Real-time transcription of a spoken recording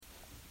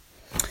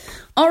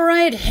All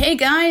right. Hey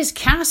guys,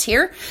 Cass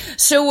here.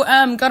 So,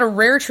 got a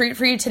rare treat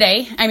for you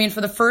today. I mean, for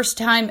the first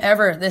time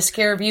ever, this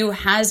Scare Review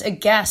has a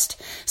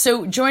guest.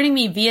 So, joining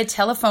me via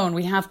telephone,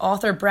 we have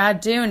author Brad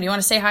Dunne. Do you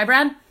want to say hi,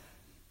 Brad?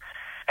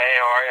 Hey,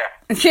 how are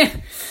you?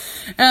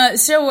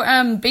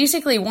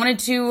 Basically wanted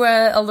to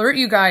alert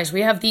you guys.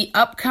 We have the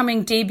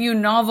upcoming debut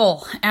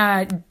novel,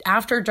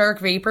 After Dark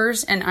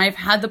Vapors, and I've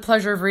had the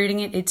pleasure of reading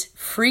it. It's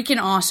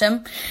freaking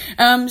awesome.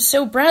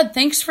 So Brad,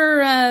 thanks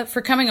for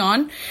coming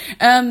on.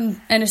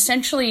 And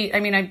essentially, I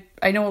mean,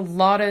 I know a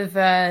lot of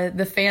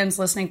the fans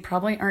listening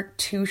probably aren't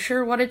too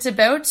sure what it's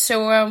about.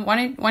 So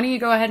why don't you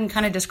go ahead and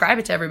kind of describe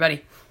it to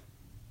everybody?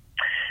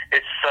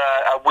 It's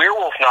a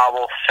werewolf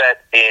novel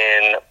set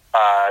in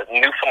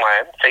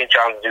Newfoundland, St.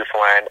 John's,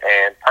 Newfoundland,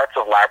 and parts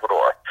of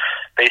Labrador.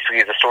 Basically,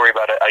 it's a story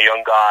about a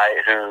young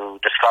guy who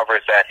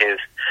discovers that his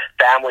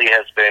family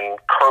has been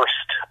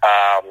cursed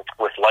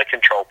with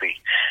lycanthropy.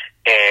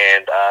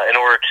 And in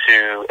order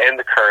to end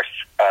the curse,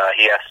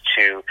 he has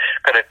to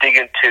kind of dig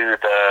into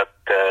the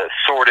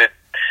sordid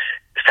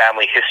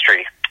family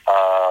history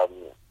of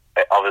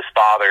his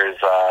father's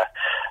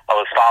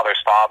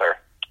father.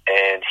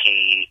 And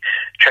he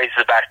traces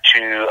it back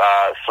to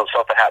some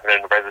stuff that happened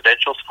in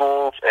residential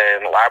schools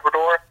in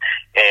Labrador,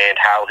 and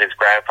how his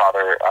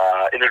grandfather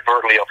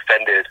inadvertently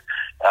offended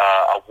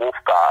a wolf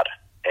god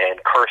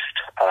and cursed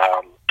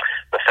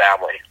the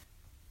family.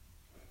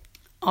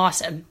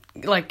 Awesome.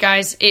 Like,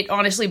 guys, it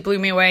honestly blew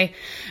me away.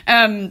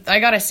 I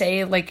gotta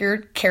say, like, your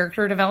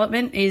character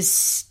development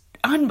is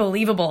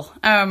unbelievable.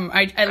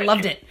 I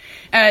loved it.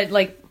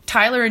 Like,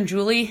 Tyler and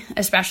Julie,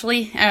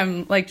 especially,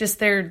 like, just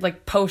their,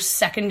 like,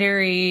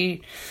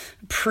 post-secondary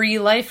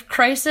pre-life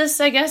crisis,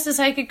 I guess, is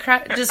how I could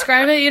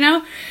describe it, you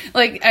know?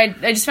 Like, I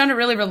just found it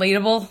really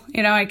relatable,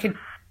 you know?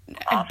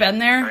 I've been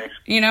there,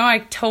 you know? I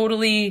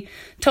totally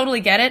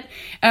get it.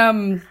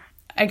 I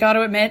got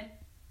to admit,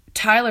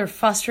 Tyler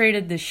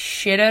frustrated the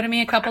shit out of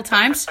me a couple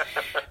times.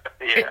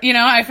 Yeah. You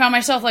know, I found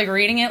myself, like,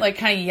 reading it, like,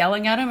 kind of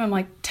yelling at him. I'm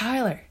like,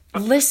 Tyler,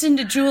 listen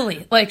to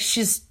Julie. Like,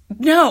 she's...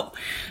 no,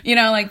 you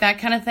know, like that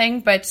kind of thing.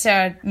 But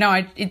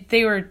no,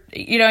 they were,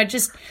 you know,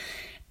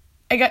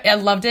 I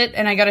loved it,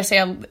 and I gotta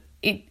say,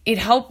 it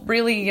helped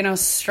really, you know,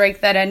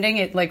 strike that ending.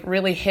 It like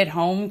really hit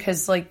home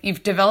because like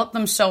you've developed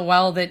them so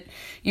well that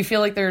you feel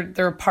like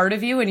they're a part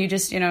of you, and you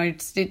just, you know,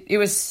 it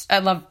was I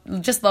love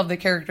the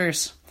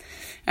characters.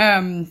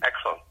 Excellent.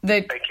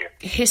 Thank you.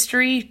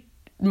 History,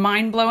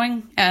 mind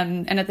blowing,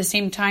 and at the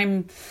same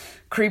time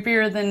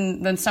creepier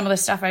than some of the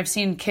stuff I've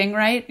seen King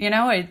write. You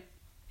know,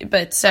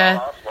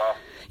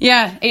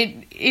 yeah,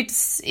 it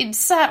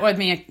sat with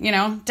me, you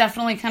know,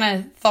 definitely kind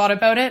of thought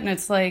about it, and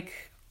it's like,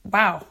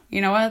 wow, you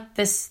know what,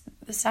 this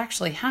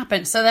actually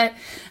happened. So that,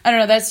 I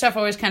don't know, that stuff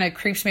always kind of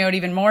creeps me out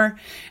even more.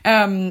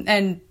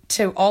 And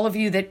to all of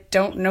you that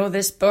don't know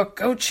this book,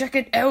 go check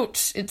it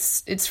out.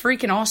 It's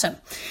freaking awesome.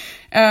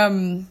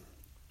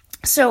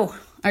 So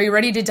are you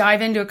ready to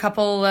dive into a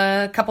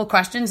couple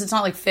questions? It's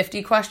not like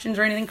 50 questions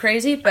or anything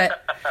crazy,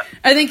 but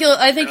I think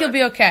you'll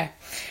be okay.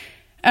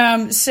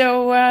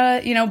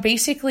 You know,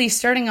 basically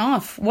starting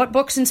off, what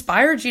books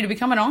inspired you to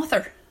become an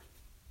author?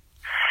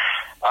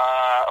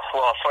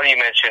 Well, it's funny you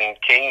mentioned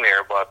King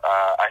there, but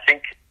I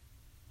think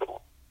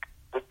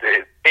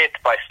It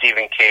by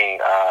Stephen King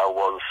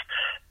was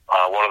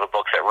one of the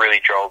books that really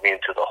drove me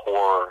into the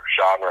horror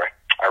genre.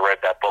 I read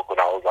that book when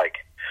I was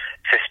like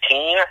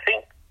 15, I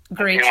think.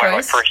 Great in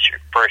choice. My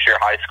first year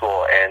of high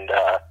school, and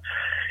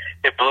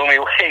it blew me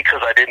away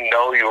because I didn't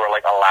know you were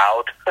like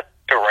allowed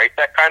to write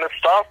that kind of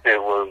stuff.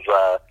 It was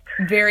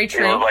very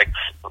true. It was like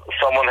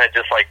someone had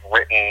just like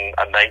written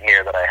a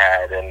nightmare that I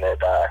had, and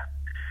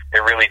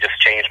it really just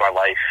changed my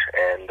life.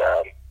 And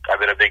I've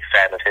been a big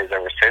fan of his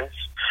ever since.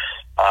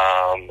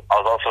 I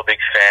was also a big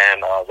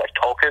fan of like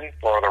Tolkien,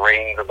 Lord of the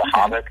Rings, and The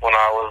Hobbit when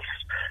I was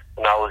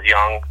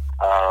young.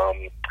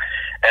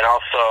 And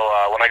also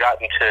when I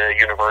got into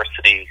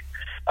university,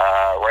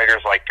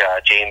 writers like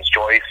James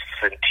Joyce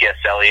and T.S.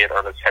 Eliot,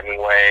 Ernest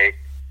Hemingway,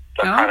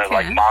 the kind of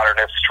like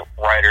modernist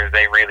writers,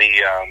 they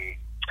really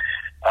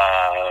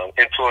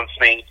influenced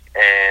me.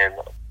 And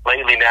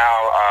lately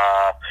now,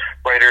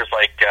 writers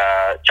like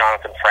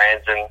Jonathan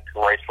Franzen,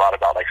 who writes a lot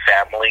about like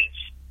families,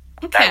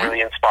 that really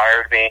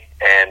inspired me.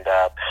 And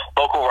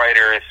local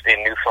writers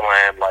in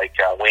Newfoundland like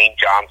Wayne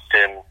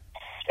Johnston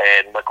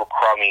and Michael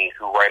Crummy,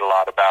 who write a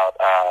lot about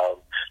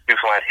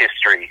Newfoundland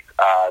history,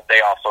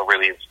 they also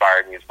really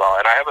inspired me as well.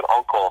 And I have an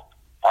uncle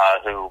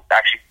who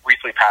actually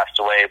recently passed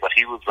away, but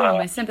he was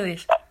my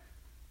sympathies.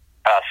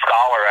 A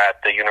scholar at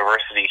the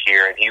university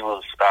here, and he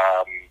was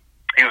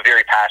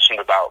very passionate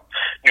about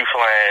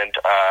Newfoundland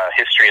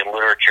history and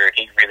literature, and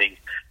he really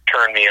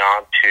turned me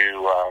on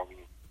to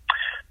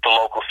the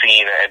local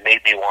scene and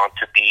made me want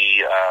to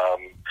be a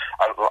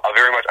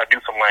very much a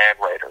Newfoundland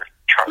writer,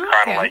 trying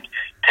to like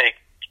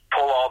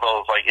pull all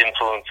those like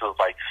influences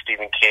like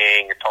Stephen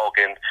King or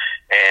Tolkien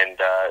and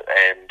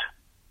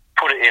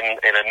put it in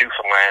a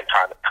Newfoundland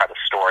kind of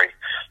story.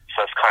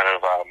 So that's kind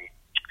of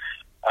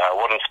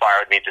what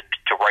inspired me to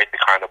write the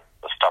kind of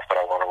stuff that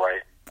I want to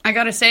write. I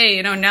gotta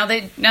say, now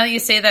that you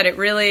say that, it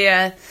really,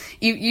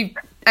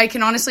 I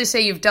can honestly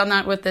say you've done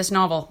that with this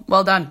novel.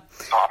 Well done.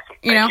 Awesome.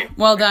 Thank you.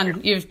 Well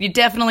done. You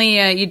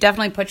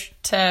definitely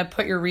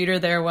put your reader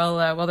there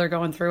while they're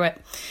going through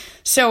it.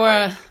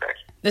 So,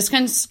 this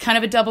one's kind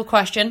of a double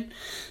question.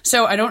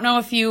 So I don't know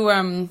if you,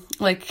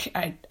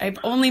 I've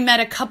only met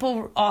a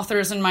couple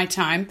authors in my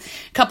time.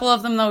 A couple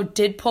of them, though,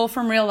 did pull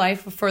from real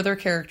life for their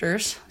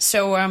characters.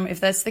 So if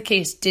that's the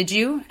case, did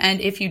you?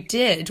 And if you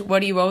did,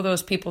 what do you owe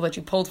those people that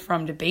you pulled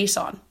from to base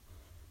on?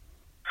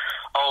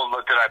 Oh,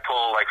 did I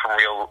pull, from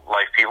real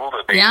life people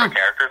to base my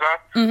characters on?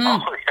 Mm-hmm.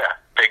 Oh, yeah,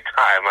 big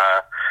time.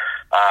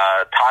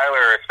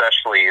 Tyler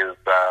especially is,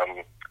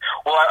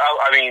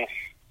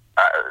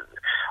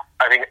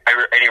 I think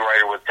any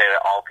writer would say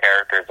that all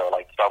characters are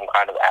some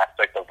kind of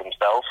aspect of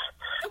themselves.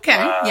 Okay,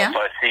 yeah. So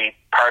I see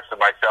parts of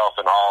myself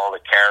in all the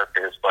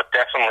characters, but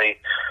definitely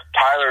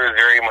Tyler is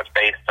very much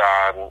based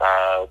on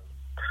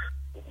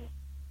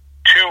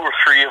 2 or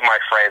 3 of my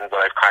friends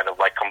that I've kind of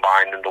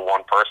combined into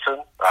one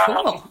person.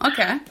 Cool.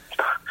 Okay.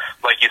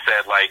 Like you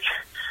said,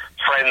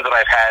 friends that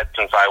I've had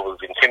since I was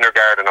in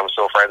kindergarten, I'm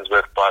still friends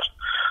with, but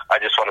I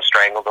just want to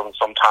strangle them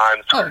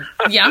sometimes. Oh,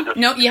 yeah.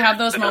 No, you have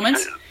those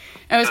moments.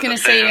 I was going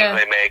to say,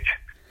 they make.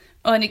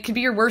 Oh, and it could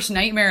be your worst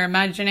nightmare,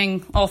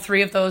 imagining all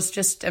 3 of those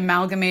just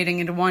amalgamating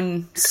into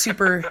one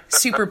super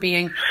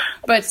being.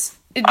 But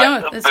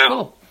no, it's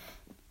cool.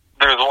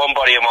 There's one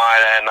buddy of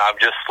mine, and I'm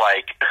just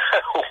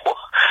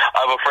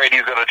I'm afraid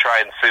he's going to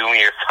try and sue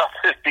me or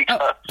something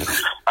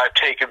because I've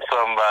taken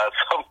some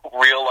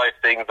real life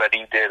things that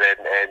he did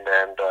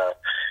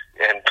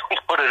and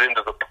put it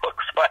into the book.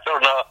 So I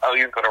don't know how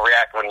he's going to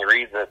react when he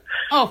reads it.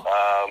 Oh,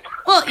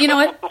 well, you know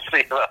what? We'll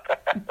see about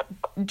that.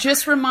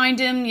 Just remind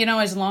him,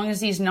 as long as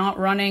he's not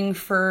running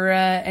for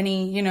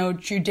any,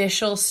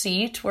 judicial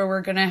seat where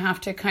we're going to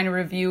have to kind of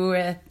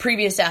review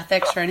previous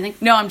ethics or anything.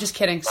 No, I'm just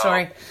kidding.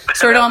 Sorry.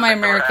 Sorry to all my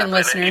American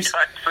listeners.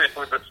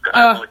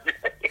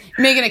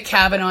 Making a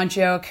Kavanaugh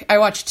joke. I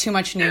watch too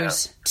much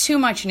news. Yeah. Too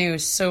much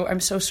news. So I'm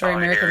so sorry,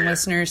 American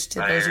listeners, to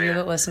those of you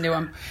that listen to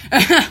him.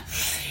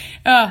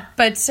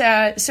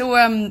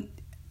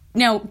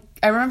 Now,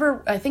 I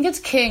remember, I think it's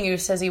King who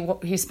says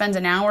he spends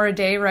an hour a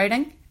day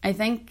writing, I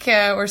think,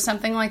 or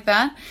something like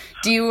that.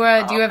 Do you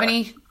have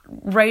any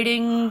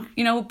writing,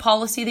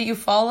 policy that you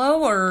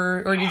follow,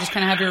 or do you just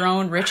kind of have your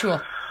own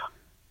ritual?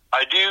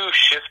 I do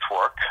shift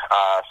work,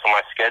 so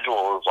my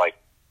schedule is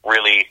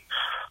really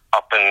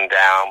up and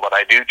down, but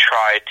I do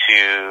try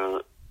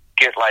to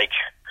get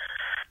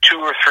 2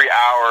 or 3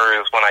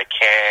 hours when I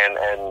can,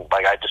 and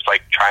I just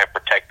try and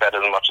protect that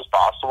as much as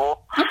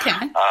possible. Okay.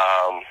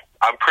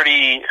 I'm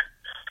pretty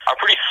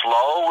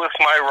slow with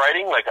my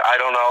writing. I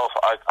don't know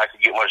if I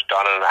could get much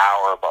done in an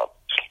hour, but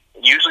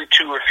usually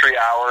 2 or 3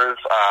 hours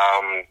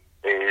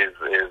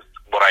is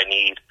what I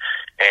need,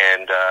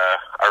 and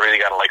I really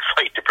got to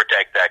fight to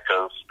protect that,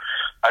 because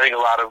I think a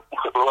lot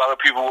of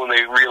people, when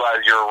they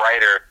realize you're a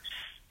writer,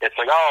 it's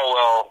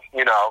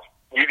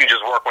you can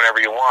just work whenever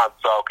you want.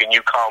 So can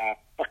you come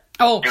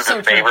do this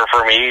favor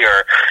for me,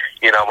 or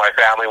my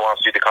family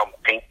wants you to come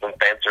paint some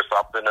fence or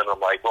something, and I'm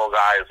like, well,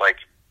 guys,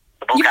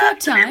 the book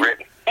has to be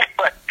written.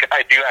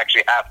 I do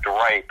actually have to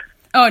write.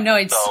 Oh no,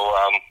 it's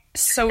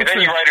so if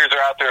true. any writers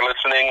are out there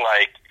listening,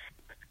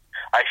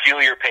 I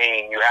feel your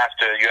pain. You have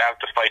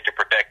to fight to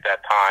protect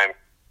that time.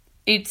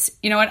 It's,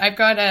 what, I've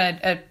got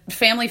a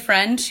family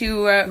friend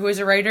who is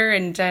a writer,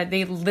 and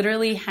they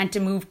literally had to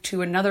move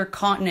to another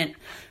continent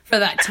for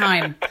that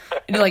time.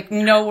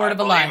 No word of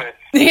a lie.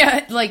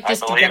 Yeah,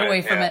 just to get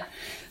away from it.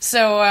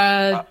 So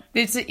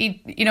it's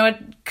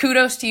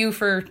kudos to you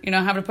for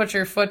having to put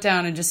your foot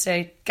down and just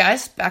say,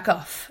 guys, back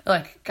off.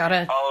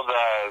 Gotta.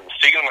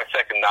 Speaking of my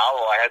second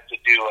novel, I had to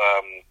do.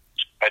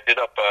 I did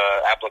up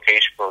an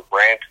application for a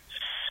grant,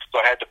 so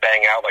I had to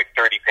bang out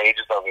 30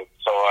 pages of it.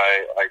 So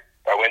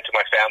I went to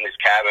my family's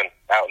cabin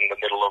out in the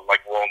middle of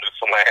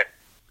wilderness land,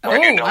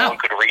 where no one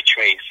could reach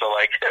me. So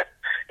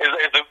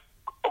it's a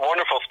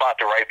wonderful spot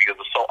to write because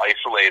it's so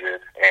isolated,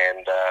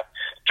 and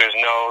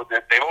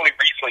they've only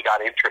recently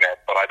got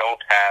internet, but I don't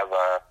have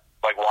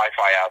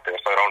Wi-Fi out there,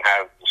 so I don't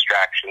have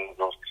distractions,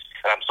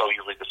 and I'm so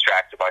easily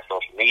distracted by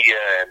social media,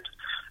 and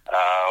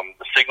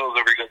the signals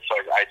are very good. So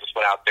I just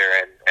went out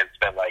there and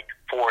spent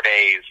 4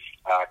 days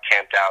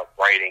camped out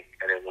writing,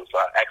 and it was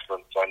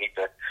excellent. So I need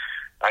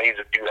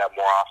to do that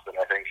more often,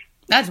 I think.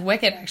 That's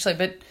wicked, actually,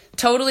 but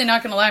totally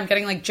not going to lie. I'm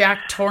getting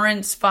Jack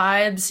Torrance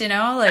vibes,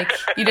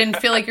 you didn't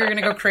feel like you were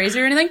going to go crazy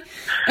or anything?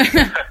 I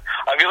feel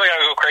like I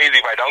would go crazy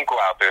if I don't go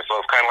out there, so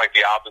it's kind of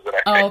the opposite.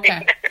 Oh,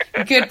 okay.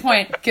 Good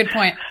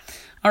point.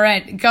 All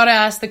right, got to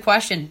ask the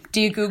question.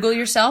 Do you Google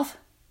yourself?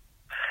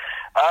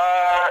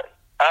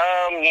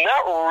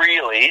 Not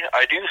really.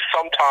 I do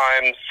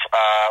sometimes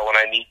when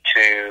I need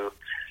to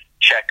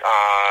check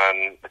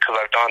on, because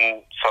I've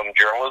done some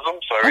journalism,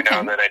 so every now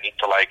and then I need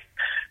to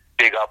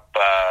dig up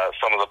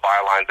some of the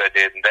bylines I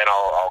did, and then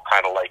I'll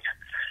kind of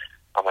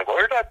I'm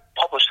where did I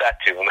publish that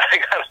to? And then I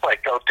kind of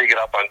go dig it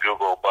up on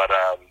Google. But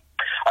I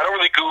don't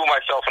really Google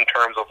myself in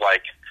terms of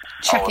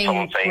checking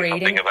someone saying rating.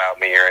 something about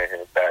me or anything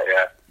like that.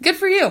 Yeah. Good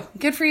for you.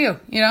 Good for you.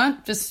 You know,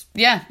 just,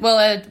 yeah.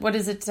 Well, what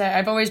is it?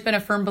 I've always been a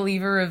firm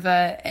believer of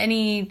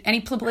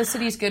any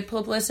publicity is good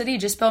publicity.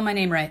 Just spell my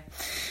name right.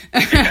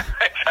 Yeah,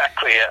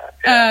 exactly,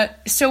 yeah.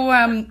 So,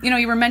 you know,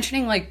 you were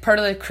mentioning like part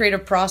of the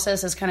creative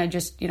process is kind of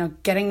just, you know,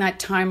 getting that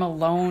time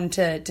alone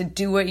to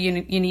do what you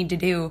need to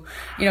do,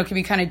 you know, can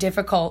be kind of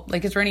difficult.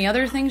 Like, is there any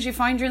other things you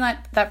find during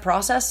that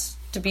process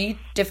to be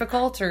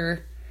difficult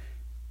or...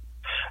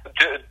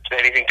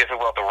 Anything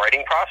difficult about the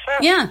writing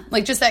process? Yeah,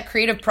 like just that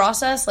creative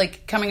process,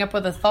 like coming up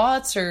with the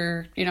thoughts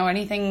or, you know,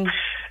 anything.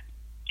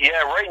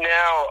 Yeah, right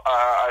now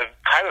I've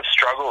kind of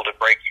struggled to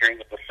break through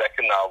with the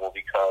second novel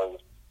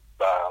because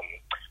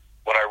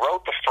when I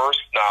wrote the first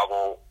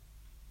novel,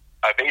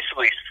 I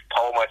basically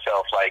told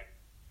myself, like,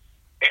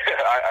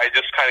 I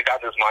just kind of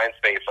got in this mind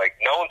space, like,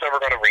 no one's ever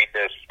going to read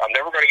this. I'm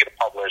never going to get it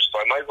published, so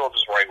I might as well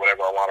just write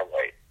whatever I want to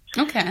write.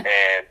 Okay.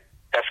 And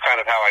that's kind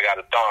of how I got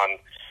it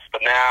done.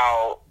 But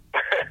now...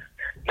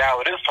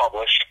 now it is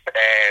published,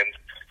 and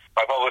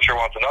my publisher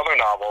wants another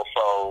novel,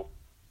 so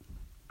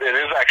it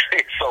is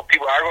actually, so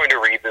people are going to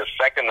read this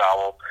second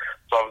novel,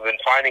 so I've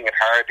been finding it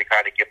hard to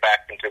kind of get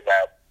back into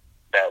that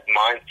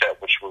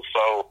mindset, which was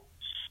so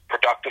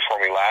productive for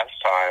me last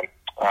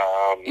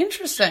time.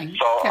 Interesting.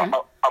 So okay.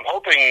 I'm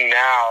hoping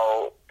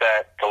now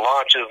that the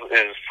launch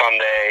is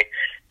Sunday,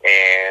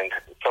 and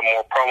some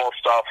more promo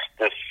stuff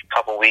this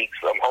couple weeks.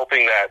 I'm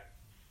hoping that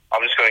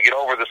I'm just going to get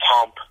over this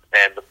hump,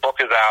 and the book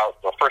is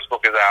out, the first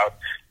book is out,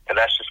 and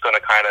that's just going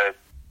to kind of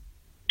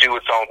do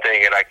its own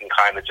thing, and I can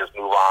kind of just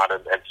move on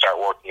and start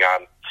working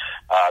on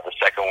the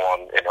second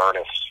one in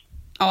earnest.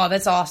 Oh,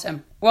 that's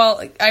awesome.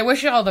 Well, I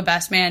wish you all the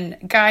best, man.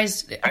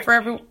 Guys,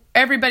 for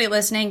everybody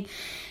listening,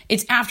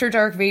 it's After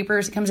Dark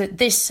Vapors. It comes out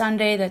this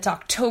Sunday. That's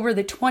October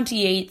the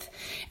 28th.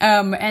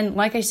 And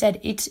like I said,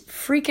 it's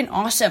freaking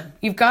awesome.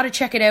 You've got to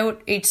check it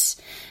out. It's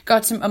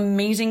got some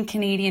amazing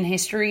Canadian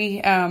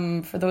history.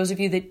 For those of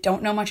you that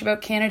don't know much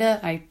about Canada,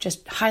 I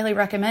just highly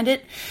recommend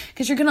it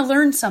because you're going to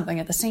learn something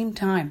at the same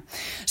time.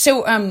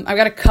 So I've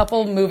got a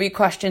couple movie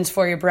questions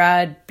for you,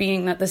 Brad,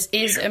 being that this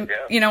is a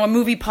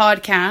movie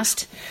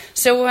podcast.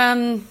 So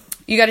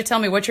you got to tell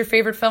me, what's your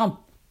favorite film?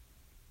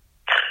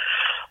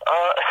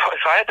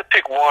 If I had to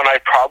pick one,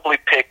 I'd probably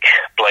pick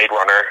Blade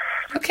Runner.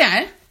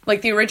 Okay.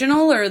 Like the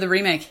original or the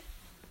remake?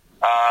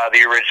 The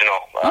original,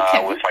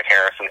 okay. With like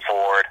Harrison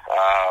Ford.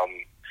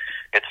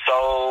 It's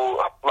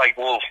so, like,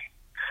 well,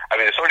 I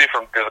mean, there's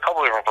a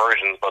couple different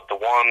versions, but the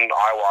one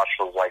I watched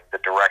was like the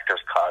director's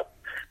cut,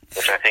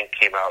 which I think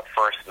came out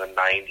first in the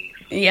 90s.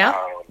 Yeah.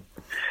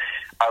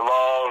 I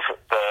love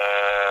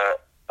the,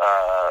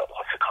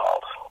 what's it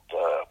called?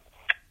 The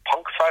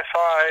punk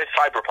sci-fi,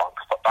 cyberpunk.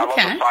 I love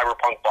the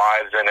cyberpunk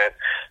vibes in it.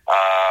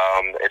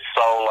 It's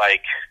so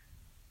like,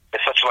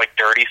 it's such like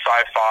dirty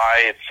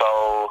sci-fi.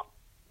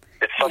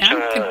 It's such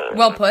a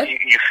well put.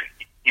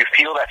 You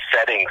feel that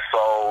setting,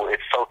 so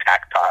it's so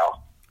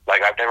tactile.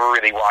 Like I've never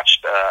really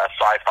watched a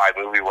sci-fi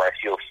movie where I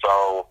feel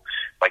so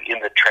like in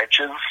the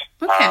trenches.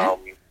 Okay.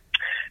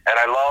 And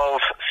I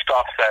love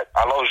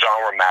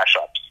genre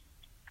mashups.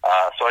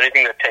 So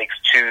anything that takes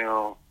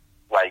two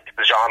like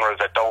the genres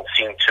that don't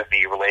seem to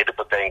be related,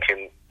 but then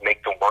can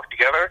make them work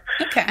together.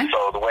 Okay.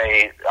 So the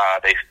way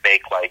they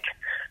make like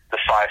the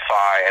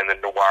sci-fi and the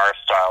noir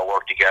style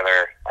work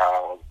together,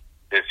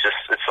 it's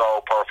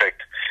so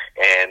perfect.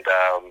 And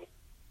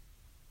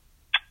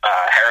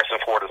Harrison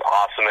Ford is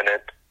awesome in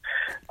it.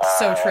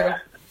 So true.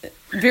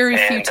 Very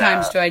few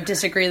times do I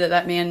disagree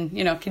that man,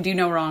 can do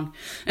no wrong.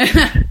 And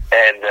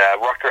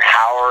Rutger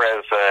Hauer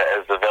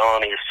as the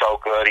villain, he's so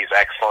good. He's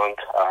excellent.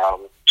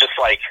 Just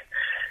like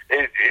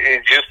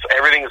it just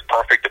everything is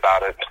perfect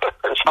about it.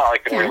 That's all I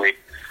can really.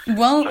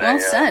 Well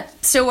said.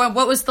 So,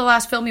 what was the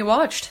last film you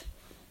watched?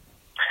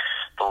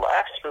 The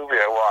last movie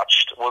I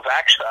watched was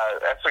actually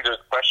that's a good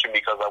question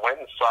because I went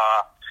and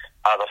saw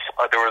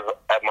there was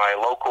at my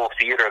local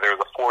theater there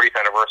was a 40th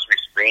anniversary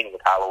screening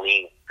of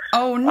Halloween.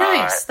 Oh,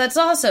 nice! That's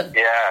awesome.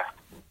 Yeah.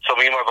 So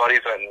me and my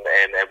buddies and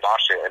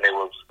watched it, and it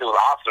was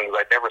awesome because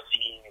I'd never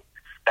seen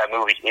that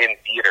movie in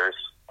theaters.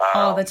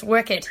 That's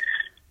wicked.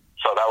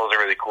 So that was a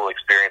really cool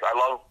experience. I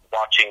love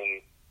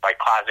watching like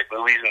classic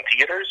movies in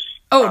theaters.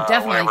 Oh,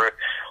 definitely.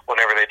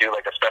 Whenever they do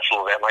like a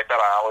special event like that,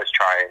 I always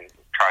try and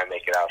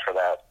make it out for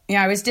that.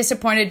 Yeah, I was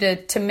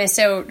disappointed to miss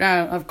out,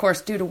 of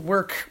course, due to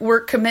work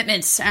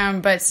commitments.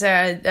 But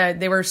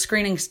they were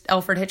screening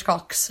Alfred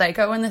Hitchcock's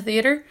Psycho in the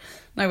theater.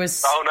 I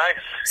was nice.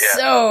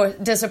 So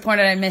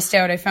disappointed I missed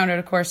out. I found out,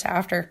 of course,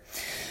 after.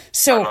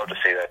 So I'd love to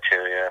see that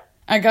too. Yeah.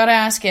 I gotta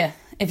ask you,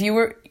 if you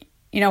were,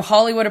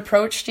 Hollywood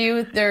approached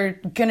you,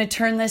 they're gonna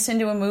turn this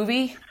into a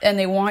movie, and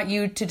they want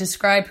you to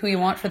describe who you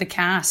want for the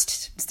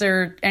cast. Is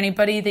there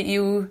anybody that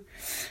you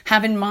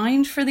have in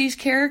mind for these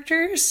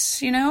characters,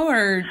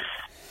 or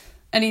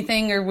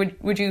anything, or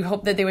would you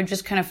hope that they would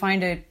just kind of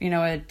find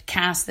a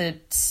cast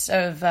that's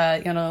of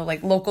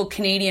like local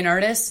Canadian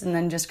artists, and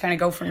then just kind of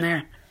go from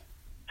there?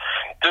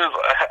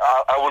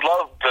 I would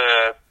love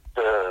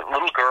the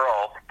little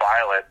girl,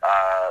 Violet.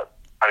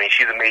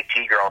 She's a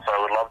Métis girl, so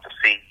I would love to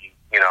see,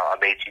 a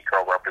Métis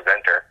girl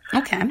represent her.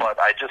 Okay. But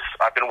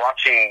I've been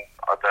watching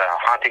The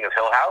Haunting of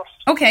Hill House.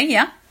 Okay,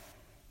 yeah.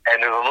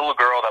 And there's a little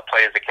girl that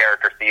plays the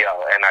character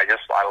Theo, and I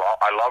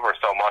love her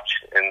so much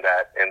in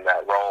that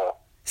role.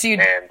 So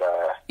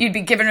you'd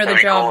be giving her the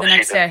job cool the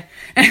next day.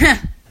 Yeah,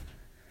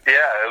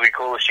 it'd be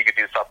cool if she could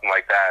do something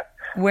like that.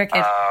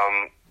 Wicked.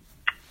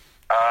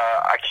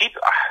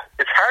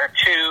 It's hard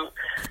to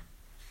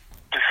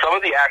some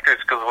of the actors,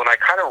 because when I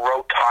kind of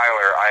wrote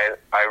Tyler,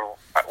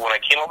 when I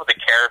came up with the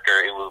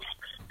character, it was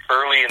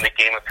early in the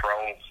Game of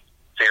Thrones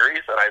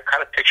series, and I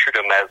kind of pictured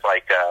him as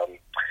like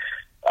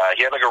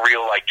he had like a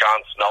real like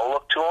Jon Snow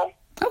look to him.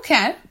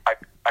 Okay. I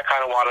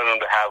kind of wanted him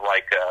to have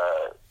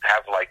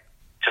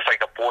just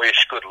like a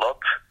boyish good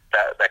look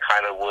that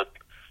kind of would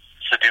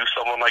seduce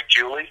someone like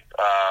Julie.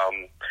 But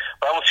I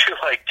almost feel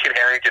like Kit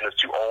Harington is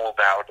too old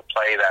now to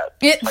play that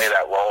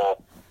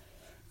role.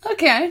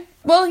 Okay.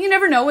 Well, you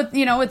never know with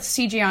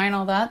CGI and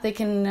all that. They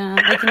can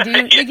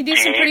do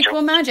some pretty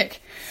cool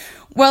magic.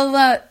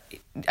 Well,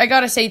 I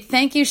gotta say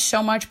thank you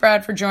so much,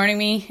 Brad, for joining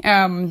me.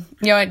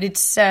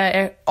 It's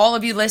all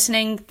of you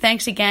listening.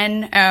 Thanks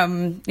again.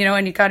 And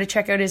you got to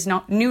check out his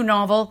new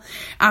novel,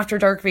 After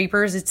Dark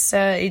Vapors.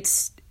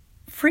 It's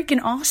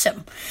freaking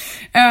awesome.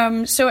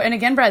 And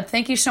again, Brad,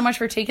 thank you so much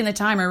for taking the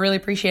time. I really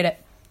appreciate it.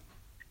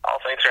 Oh,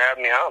 thanks for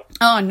having me on.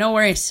 Oh, no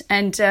worries.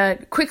 And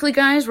quickly,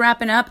 guys,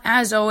 wrapping up,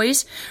 as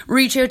always,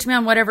 reach out to me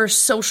on whatever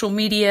social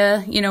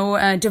media,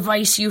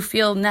 device you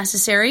feel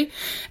necessary.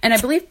 And I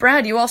believe,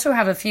 Brad, you also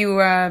have a few,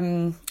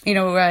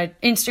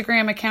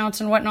 Instagram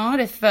accounts and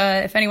whatnot. If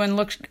anyone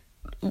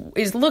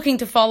is looking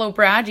to follow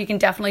Brad, you can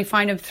definitely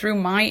find him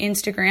through my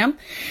Instagram.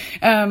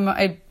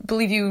 I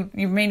believe you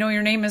may know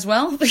your name as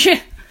well.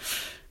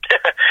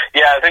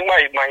 Yeah, I think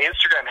my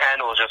Instagram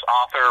handle is just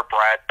author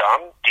Brad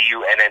Dunne,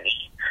 Dunne.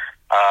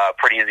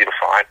 Pretty easy to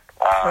find.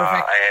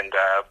 And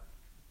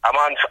I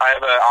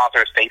have an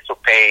author's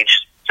Facebook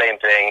page, same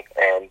thing.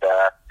 And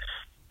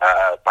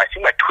I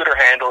think my Twitter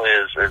handle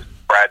is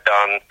Brad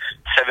Dunne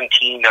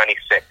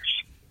 1796.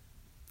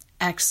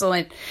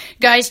 Excellent.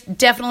 Guys,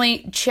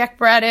 definitely check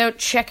Brad out.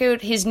 Check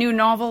out his new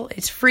novel.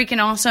 It's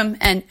freaking awesome.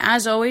 And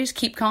as always,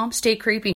 keep calm, stay creepy.